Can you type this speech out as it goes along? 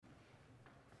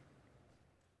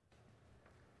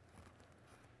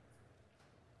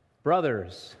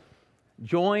Brothers,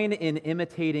 join in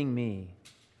imitating me,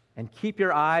 and keep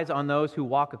your eyes on those who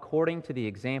walk according to the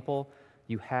example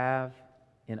you have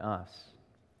in us.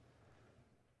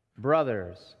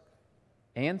 Brothers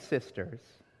and sisters,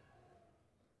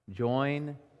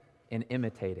 join in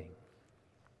imitating.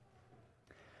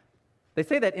 They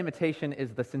say that imitation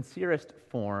is the sincerest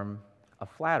form of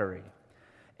flattery.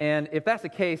 And if that's the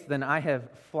case, then I have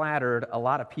flattered a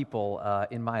lot of people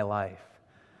in my life.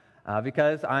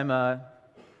 Because I'm a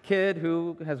kid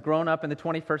who has grown up in the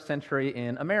 21st century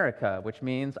in America, which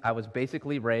means I was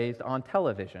basically raised on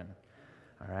television.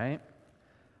 All right?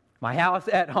 My house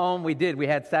at home, we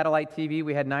had satellite TV,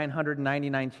 we had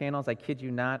 999 channels, I kid you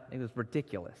not, it was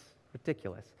ridiculous.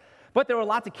 But there were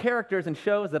lots of characters and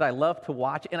shows that I loved to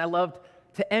watch and I loved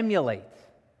to emulate,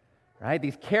 right?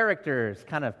 These characters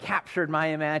kind of captured my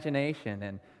imagination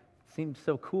and seemed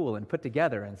so cool and put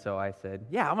together, and so I said,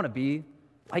 yeah, I want to be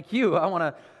like you. I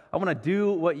want to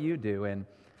do what you do. And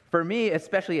for me,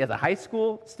 especially as a high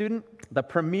school student, the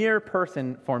premier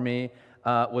person for me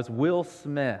was Will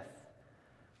Smith.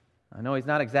 I know he's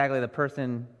not exactly the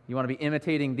person you want to be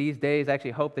imitating these days. I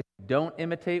actually hope that you don't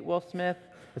imitate Will Smith,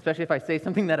 especially if I say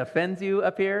something that offends you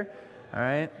up here, all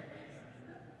right?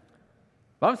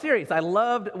 But I'm serious. I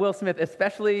loved Will Smith,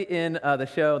 especially in the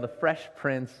show The Fresh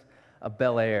Prince of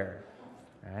Bel-Air,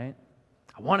 all right?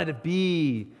 I wanted to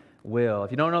be Will.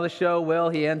 If you don't know the show, Will,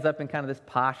 he ends up in kind of this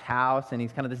posh house, and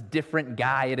he's kind of this different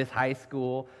guy at his high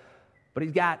school, but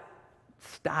he's got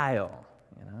style,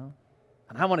 you know?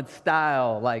 And I wanted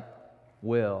style like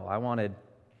Will. I wanted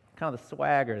kind of the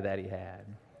swagger that he had.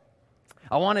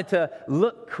 I wanted to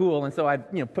look cool, and so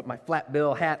I'd put my flat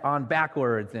bill hat on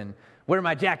backwards and wear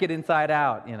my jacket inside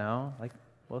out, like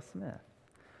Will Smith.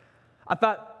 I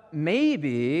thought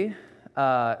maybe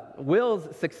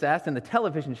Will's success in the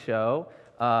television show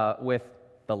with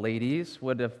the ladies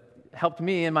would have helped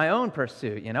me in my own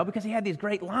pursuit, because he had these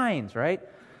great lines, right?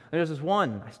 There's this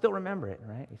one, I still remember it,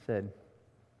 right? He said,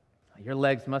 "Your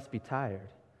legs must be tired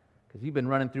because you've been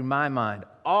running through my mind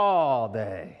all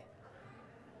day."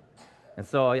 And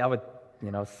so I would,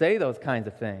 say those kinds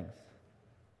of things.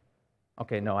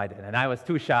 Okay, no, I didn't. I was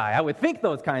too shy. I would think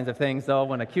those kinds of things, though,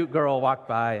 when a cute girl walked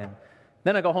by, and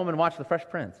then I go home and watch The Fresh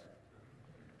Prince.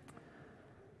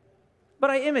 But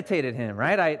I imitated him,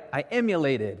 right? I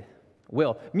emulated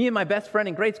Will. Me and my best friend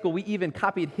in grade school, we even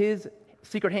copied his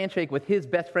secret handshake with his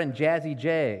best friend, Jazzy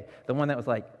J, the one that was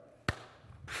like,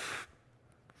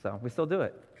 so we still do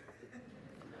it.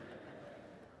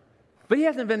 But he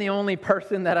hasn't been the only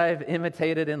person that I've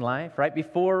imitated in life, right?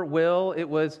 Before Will, it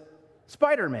was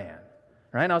Spider-Man,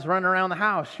 right? I was running around the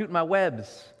house shooting my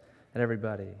webs at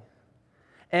everybody.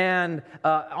 And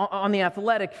on the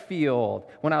athletic field,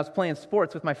 when I was playing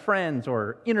sports with my friends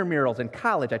or intramurals in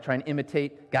college, I try and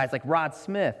imitate guys like Rod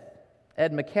Smith,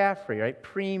 Ed McCaffrey, right?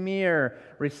 Premier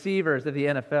receivers of the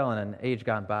NFL in an age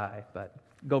gone by, but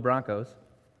go Broncos.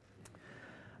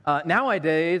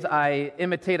 Nowadays, I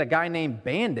imitate a guy named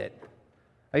Bandit.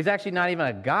 He's actually not even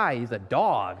a guy, he's a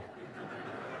dog.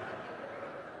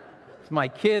 My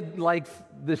kid likes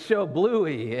the show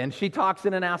Bluey, and she talks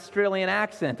in an Australian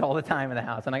accent all the time in the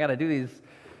house, and I got to do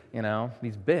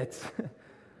these bits.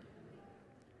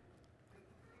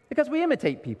 Because we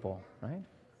imitate people, right?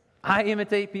 I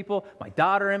imitate people. My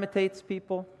daughter imitates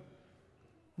people.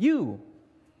 You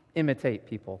imitate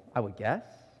people, I would guess.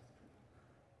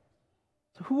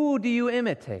 So who do you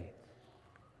imitate?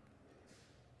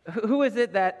 Who is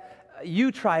it that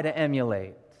you try to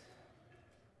emulate?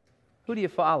 Who do you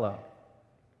follow?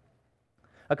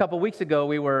 A couple weeks ago,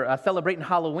 we were celebrating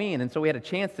Halloween, and so we had a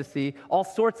chance to see all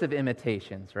sorts of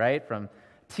imitations, right? From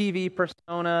TV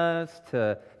personas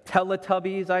to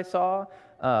Teletubbies I saw,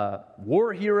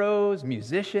 war heroes,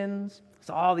 musicians.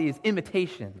 So all these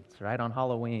imitations, right, on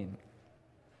Halloween.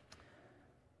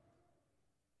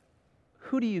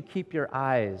 Who do you keep your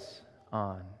eyes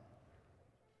on?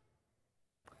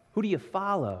 Who do you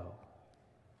follow?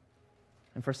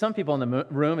 And for some people in the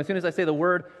room, as soon as I say the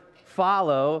word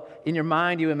follow, in your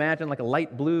mind you imagine like a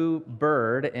light blue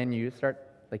bird, and you start,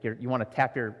 like you want to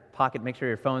tap your pocket, make sure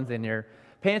your phone's in your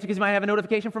pants because you might have a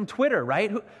notification from Twitter, right?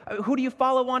 Who do you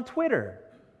follow on Twitter?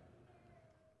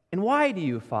 And why do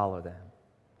you follow them?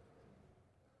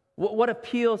 What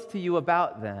appeals to you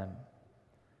about them?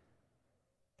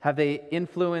 Have they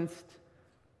influenced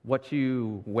what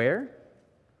you wear?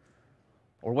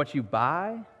 Or what you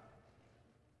buy?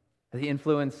 Have they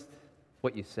influenced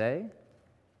what you say?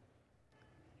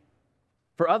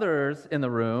 For others in the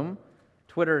room,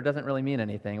 Twitter doesn't really mean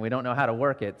anything. We don't know how to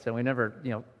work it, so we never,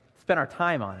 spend our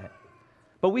time on it.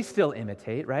 But we still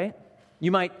imitate, right?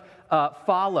 You might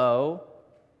follow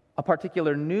a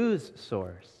particular news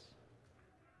source.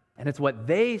 And it's what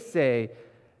they say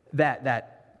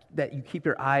that you keep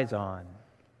your eyes on.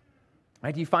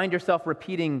 Right? Do you find yourself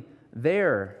repeating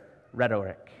their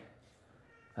rhetoric,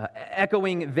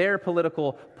 echoing their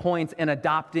political points and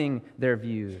adopting their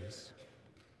views?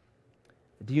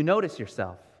 Do you notice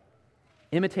yourself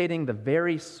imitating the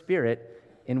very spirit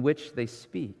in which they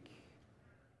speak?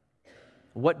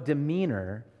 What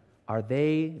demeanor are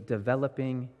they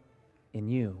developing in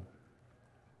you?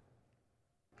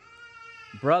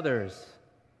 Brothers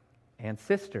and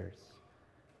sisters,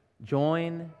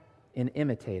 join in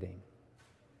imitating.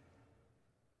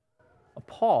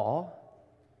 Paul,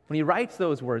 when he writes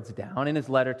those words down in his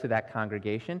letter to that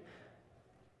congregation,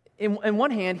 in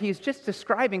one hand, he's just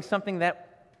describing something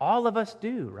that all of us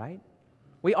do, right?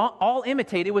 We all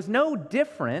imitate. It was no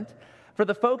different for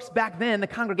the folks back then, the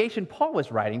congregation Paul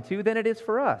was writing to, than it is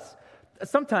for us.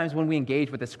 Sometimes when we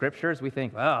engage with the Scriptures, we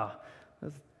think, oh,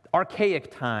 those archaic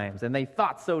times, and they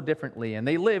thought so differently, and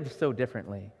they lived so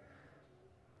differently.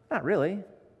 Not really.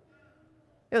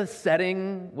 The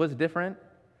setting was different.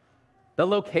 The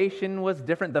location was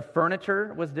different. The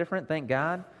furniture was different, thank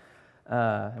God.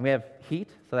 And we have heat,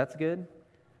 so that's good.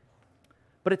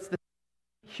 But it's the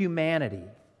humanity.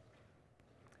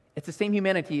 It's the same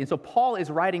humanity. And so Paul is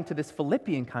writing to this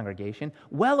Philippian congregation,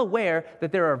 well aware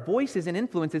that there are voices and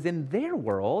influences in their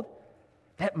world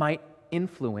that might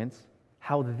influence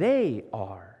how they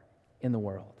are in the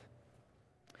world.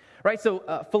 Right?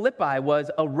 So Philippi was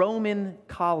a Roman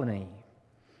colony.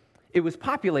 It was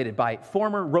populated by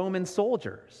former Roman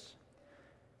soldiers.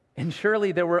 And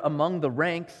surely there were among the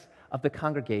ranks of the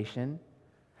congregation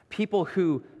people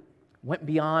who went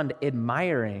beyond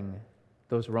admiring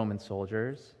those Roman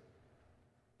soldiers,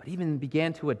 but even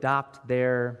began to adopt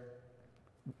their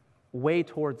way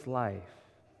towards life.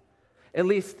 At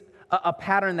least a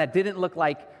pattern that didn't look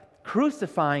like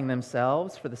crucifying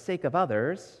themselves for the sake of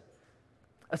others,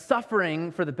 a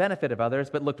suffering for the benefit of others,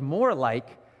 but looked more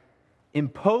like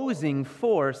imposing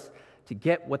force to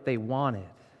get what they wanted.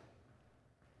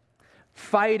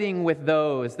 Fighting with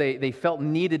those they felt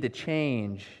needed to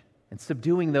change and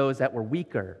subduing those that were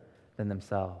weaker than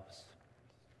themselves.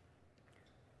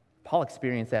 Paul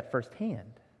experienced that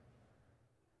firsthand.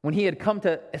 When he had come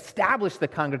to establish the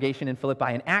congregation in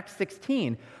Philippi in Acts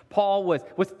 16, Paul was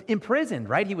imprisoned,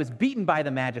 right? He was beaten by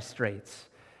the magistrates.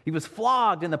 He was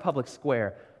flogged in the public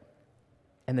square.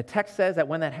 And the text says that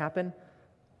when that happened,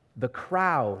 the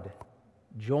crowd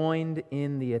joined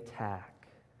in the attack.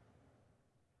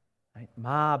 Right?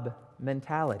 Mob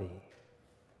mentality.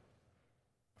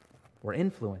 We're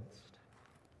influenced.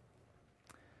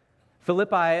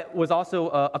 Philippi was also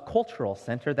a cultural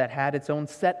center that had its own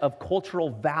set of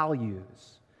cultural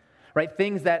values, right?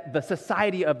 Things that the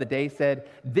society of the day said,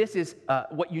 this is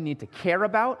what you need to care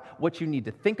about, what you need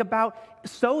to think about,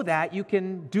 so that you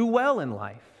can do well in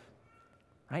life,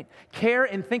 right? Care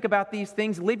and think about these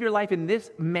things, live your life in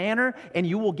this manner, and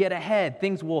you will get ahead.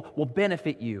 Things will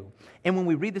benefit you. And when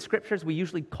we read the Scriptures, we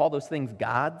usually call those things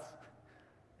gods.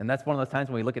 And that's one of those times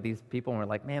when we look at these people and we're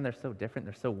like, man, they're so different,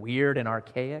 they're so weird and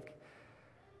archaic.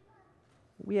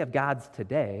 We have gods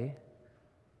today.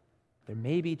 They're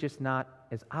maybe just not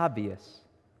as obvious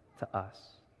to us.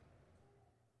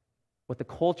 What the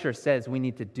culture says we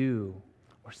need to do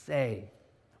or say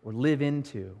or live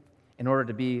into in order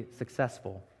to be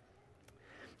successful.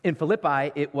 In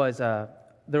Philippi, there was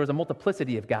a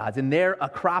multiplicity of gods. In their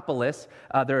Acropolis,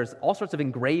 there's all sorts of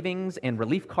engravings and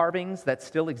relief carvings that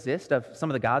still exist of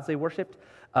some of the gods they worshipped.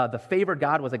 The favored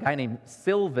god was a guy named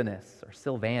Silvanus.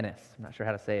 I'm not sure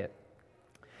how to say it.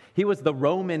 He was the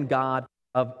Roman god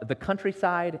of the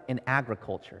countryside and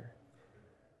agriculture.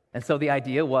 And so the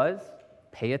idea was,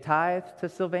 pay a tithe to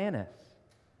Silvanus.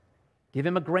 Give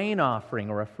him a grain offering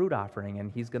or a fruit offering,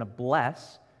 and he's going to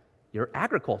bless your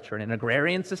agriculture. In an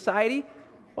agrarian society,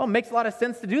 well, it makes a lot of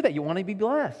sense to do that. You want to be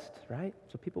blessed, right?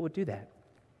 So people would do that.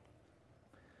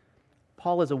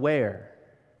 Paul is aware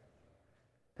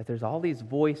that there's all these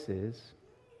voices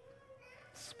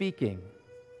speaking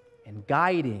and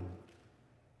guiding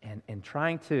and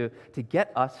trying to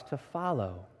get us to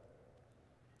follow.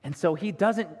 And so he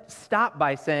doesn't stop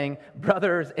by saying,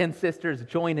 brothers and sisters,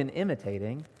 join in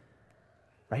imitating.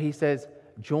 Right? He says,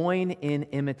 join in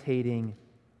imitating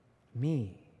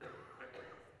me.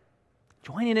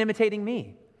 Join in imitating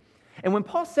me. And when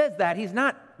Paul says that, he's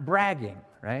not bragging,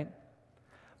 right?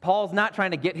 Paul's not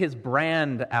trying to get his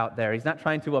brand out there. He's not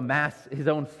trying to amass his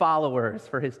own followers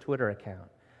for his Twitter account.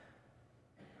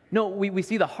 No, we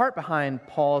see the heart behind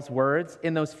Paul's words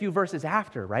in those few verses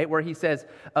after, right? Where he says,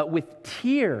 with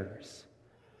tears,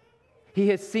 he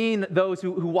has seen those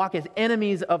who walk as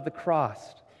enemies of the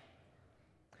cross.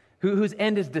 whose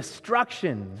end is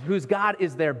destruction, whose God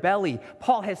is their belly.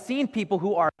 Paul has seen people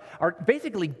who are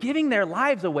basically giving their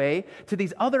lives away to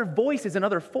these other voices and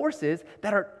other forces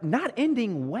that are not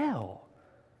ending well.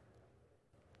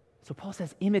 So Paul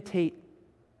says, imitate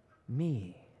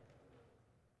me.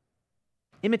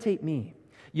 Imitate me.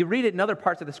 You read it in other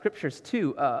parts of the scriptures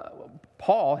too.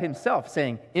 Paul himself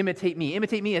saying, imitate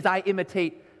me as I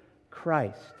imitate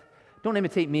Christ. Don't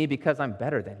imitate me because I'm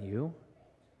better than you.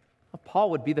 Well, Paul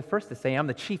would be the first to say, I'm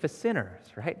the chief of sinners,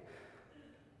 right?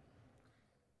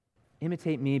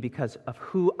 Imitate me because of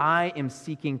who I am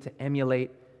seeking to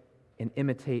emulate and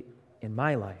imitate in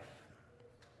my life.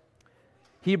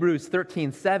 Hebrews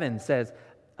 13:7 says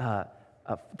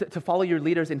to follow your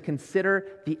leaders and consider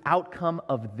the outcome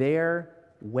of their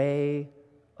way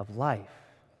of life.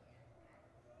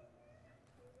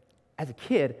 As a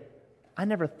kid, I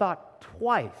never thought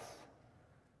twice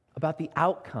about the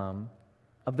outcome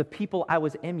of the people I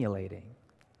was emulating.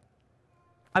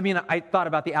 I mean, I thought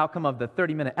about the outcome of the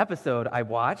 30-minute episode I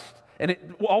watched, and it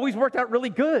always worked out really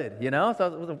good, you know?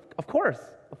 So, of course,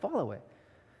 I'll follow it.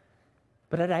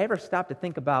 But did I ever stop to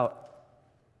think about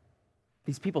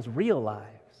these people's real lives?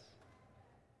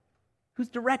 Who's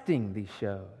directing these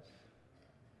shows?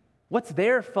 What's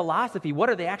their philosophy? What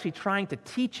are they actually trying to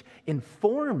teach,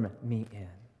 inform me in?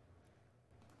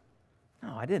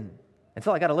 No, I didn't.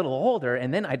 Until I got a little older,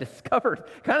 and then I discovered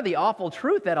kind of the awful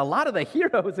truth that a lot of the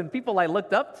heroes and people I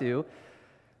looked up to,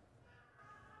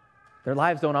 their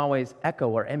lives don't always echo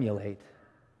or emulate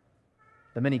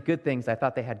the many good things I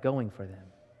thought they had going for them,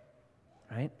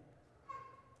 right?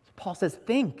 So Paul says,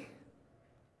 think,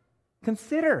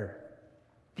 consider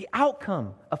the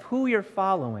outcome of who you're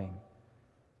following.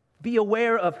 Be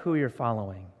aware of who you're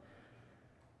following.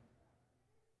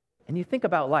 And you think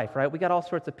about life, right? We got all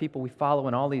sorts of people we follow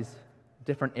in all these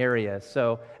different areas.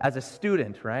 So as a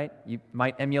student, right, you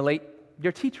might emulate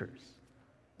your teachers,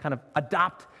 kind of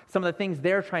adopt some of the things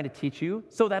they're trying to teach you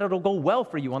so that it'll go well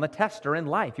for you on the test or in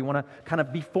life. You want to kind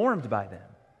of be formed by them.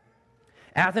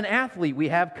 As an athlete, we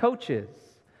have coaches.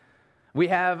 We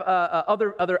have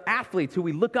other athletes who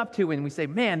we look up to and we say,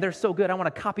 man, they're so good, I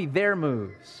want to copy their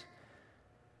moves.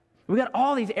 We got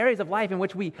all these areas of life in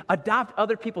which we adopt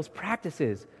other people's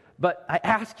practices. But I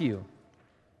ask you,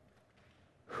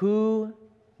 who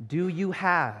do you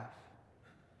have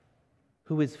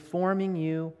who is forming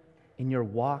you in your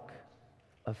walk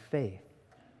of faith?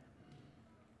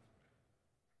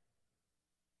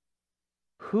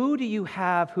 Who do you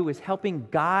have who is helping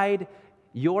guide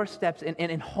your steps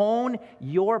and hone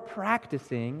your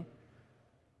practicing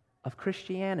of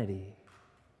Christianity?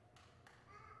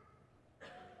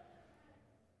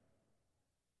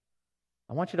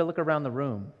 I want you to look around the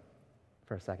room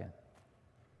for a second.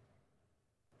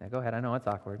 Yeah, go ahead. I know it's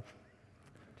awkward.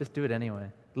 Just do it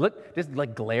anyway. Look, just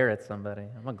like glare at somebody.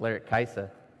 I'm going to glare at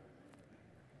Kaisa.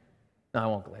 No, I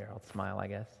won't glare. I'll smile, I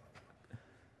guess.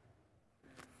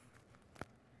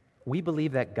 We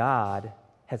believe that God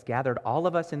has gathered all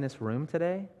of us in this room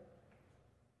today,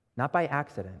 not by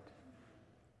accident.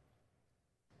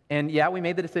 And yeah, we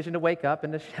made the decision to wake up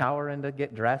and to shower and to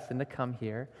get dressed and to come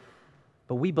here.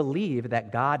 But we believe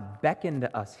that God beckoned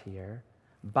us here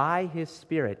by His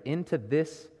Spirit into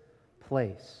this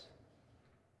place.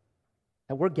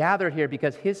 That we're gathered here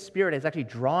because His Spirit is actually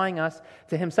drawing us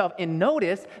to Himself. And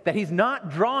notice that He's not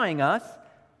drawing us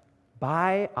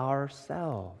by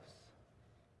ourselves.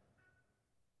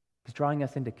 He's drawing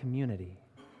us into community.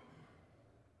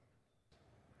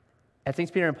 At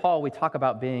St. Peter and Paul, we talk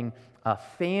about being a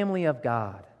family of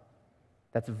God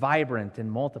that's vibrant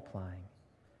and multiplying.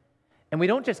 And we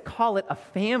don't just call it a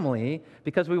family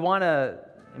because we want to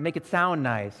make it sound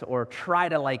nice or try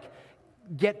to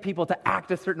get people to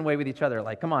act a certain way with each other.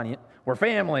 Like, come on, we're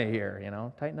family here,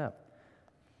 tighten up.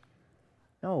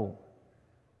 No,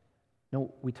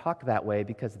 we talk that way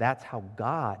because that's how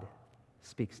God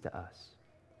speaks to us.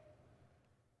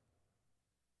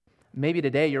 Maybe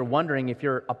today you're wondering if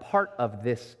you're a part of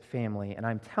this family, and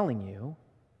I'm telling you,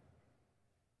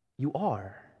 you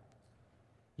are.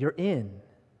 You're in.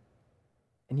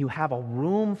 And you have a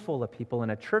room full of people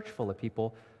and a church full of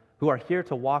people who are here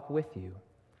to walk with you.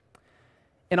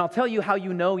 And I'll tell you how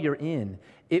you know you're in.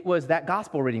 It was that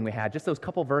gospel reading we had, just those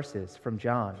couple verses from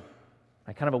John.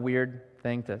 Kind of a weird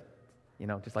thing to,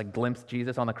 just glimpse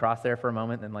Jesus on the cross there for a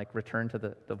moment and return to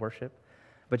the worship.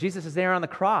 But Jesus is there on the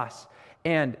cross,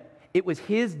 and it was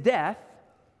His death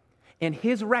and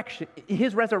His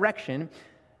resurrection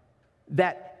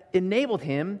that enabled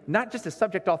Him not just to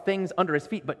subject all things under His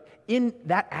feet, but in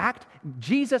that act,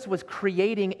 Jesus was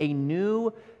creating a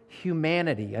new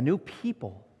humanity, a new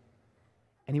people,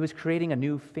 and He was creating a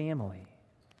new family.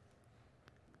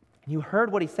 And you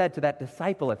heard what he said to that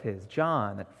disciple of his,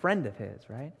 John, that friend of his,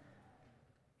 right?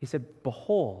 He said,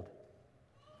 behold,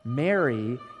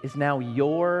 Mary is now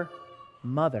your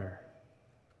mother.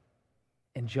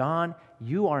 And John,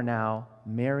 you are now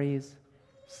Mary's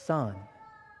son.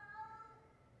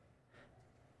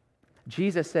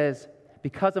 Jesus says,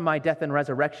 because of my death and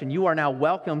resurrection, you are now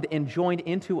welcomed and joined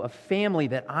into a family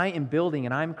that I am building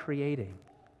and I'm creating.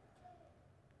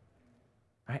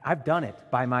 Right? I've done it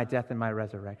by my death and my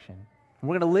resurrection. And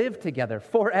we're going to live together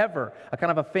forever, a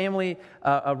kind of a family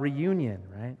a reunion,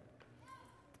 right?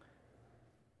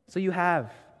 So you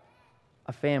have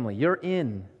a family. You're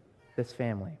in this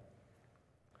family.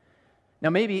 Now,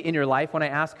 maybe in your life, when I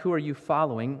ask who are you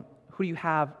following, who do you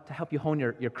have to help you hone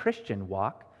your Christian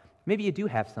walk, maybe you do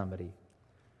have somebody.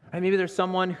 Right? Maybe there's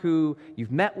someone who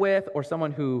you've met with or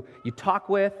someone who you talk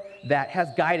with that has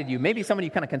guided you. Maybe someone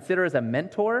you kind of consider as a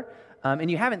mentor,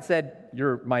 and you haven't said,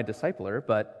 you're my discipler,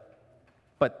 but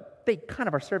they kind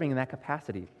of are serving in that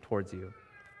capacity towards you.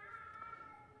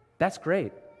 That's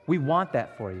great. We want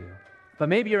that for you. But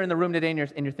maybe you're in the room today and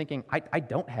you're thinking, I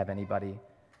don't have anybody.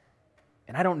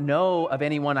 And I don't know of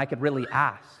anyone I could really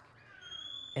ask.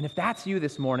 And if that's you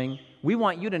this morning, we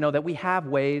want you to know that we have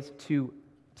ways to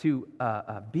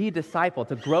be discipled,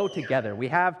 to grow together. We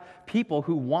have people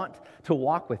who want to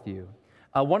walk with you.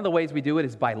 One of the ways we do it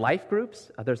is by life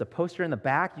groups. There's a poster in the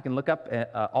back. You can look up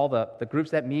all the groups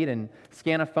that meet and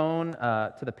scan a phone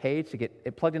to the page to get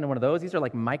it plugged into one of those. These are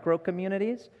like micro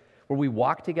communities where we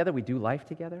walk together, we do life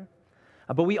together.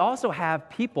 But we also have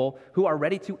people who are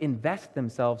ready to invest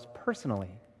themselves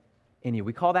personally in you.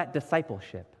 We call that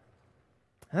discipleship.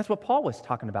 And that's what Paul was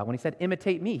talking about when he said,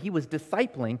 imitate me. He was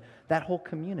discipling that whole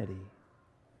community.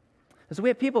 And so we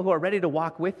have people who are ready to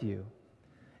walk with you.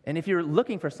 And if you're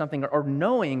looking for something or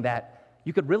knowing that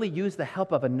you could really use the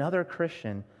help of another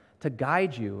Christian to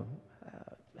guide you,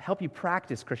 help you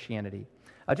practice Christianity,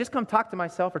 just come talk to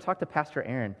myself or talk to Pastor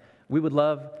Aaron. We would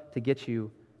love to get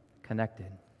you connected.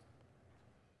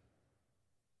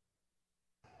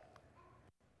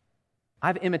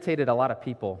 I've imitated a lot of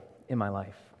people in my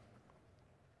life.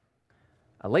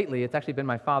 Lately, it's actually been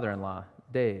my father-in-law,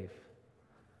 Dave,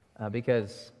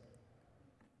 because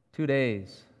 2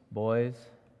 days, boys.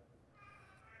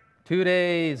 2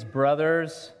 days,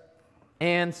 brothers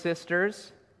and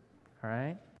sisters, all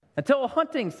right? Until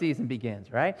hunting season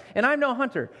begins, right? And I'm no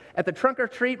hunter. At the trunk or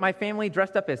treat, my family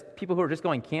dressed up as people who were just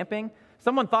going camping.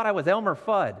 Someone thought I was Elmer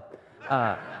Fudd.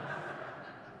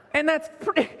 And that's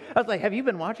pretty, I was like, have you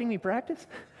been watching me practice?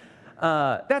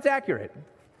 That's accurate.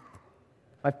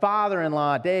 My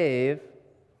father-in-law, Dave,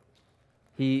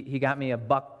 he got me a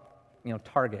buck,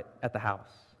 target at the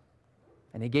house.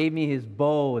 And he gave me his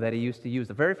bow that he used to use,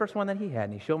 the very first one that he had,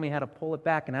 and he showed me how to pull it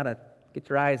back and how to get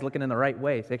your eyes looking in the right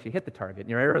way so you actually hit the target and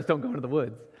your arrows don't go into the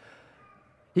woods.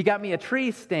 He got me a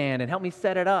tree stand and helped me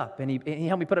set it up, and he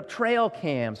helped me put up trail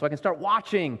cams so I can start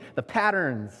watching the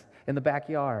patterns in the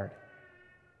backyard.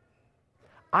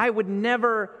 I would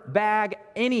never bag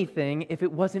anything if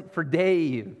it wasn't for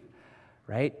Dave,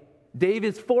 right? Dave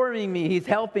is forming me, he's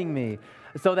helping me,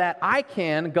 so that I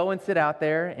can go and sit out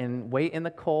there and wait in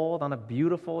the cold on a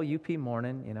beautiful UP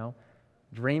morning,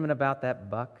 dreaming about that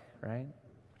buck, right?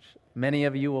 Which many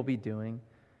of you will be doing.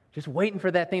 Just waiting for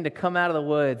that thing to come out of the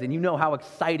woods, and you know how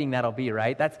exciting that'll be,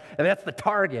 right? That's the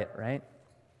target, right?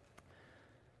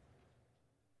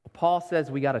 Paul says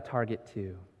we got a target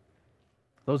too.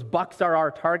 Those bucks are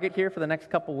our target here for the next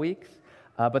couple weeks.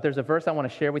 But there's a verse I want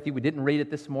to share with you. We didn't read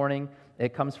it this morning.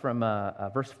 It comes from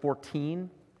verse 14.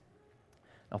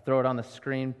 I'll throw it on the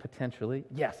screen potentially.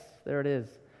 Yes, there it is.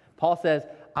 Paul says,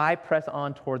 I press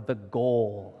on toward the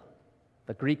goal.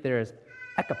 The Greek there is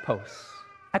ekopos.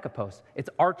 Ekopos. It's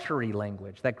archery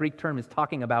language. That Greek term is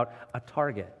talking about a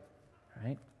target,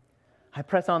 right? I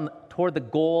press on toward the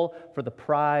goal for the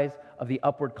prize of the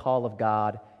upward call of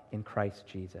God in Christ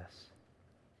Jesus.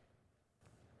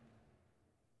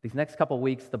 These next couple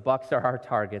weeks, the bucks are our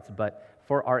targets, but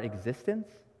for our existence,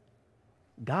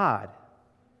 God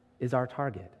is our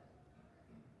target.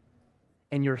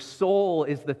 And your soul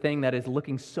is the thing that is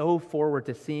looking so forward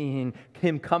to seeing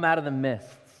Him come out of the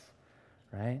mists,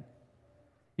 right?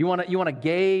 You want to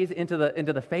gaze into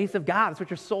the face of God. That's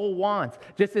what your soul wants.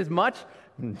 Just as much,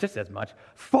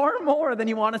 far more than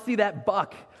you want to see that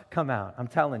buck come out. I'm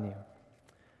telling you.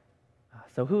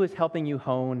 So who is helping you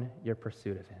hone your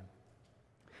pursuit of Him?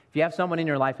 If you have someone in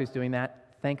your life who's doing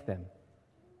that, thank them.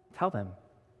 Tell them,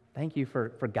 thank you for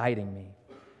guiding me.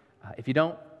 If you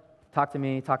don't, talk to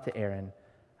me, talk to Aaron,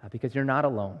 because you're not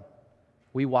alone.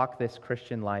 We walk this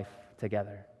Christian life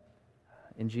together.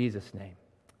 In Jesus' name,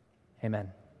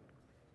 amen.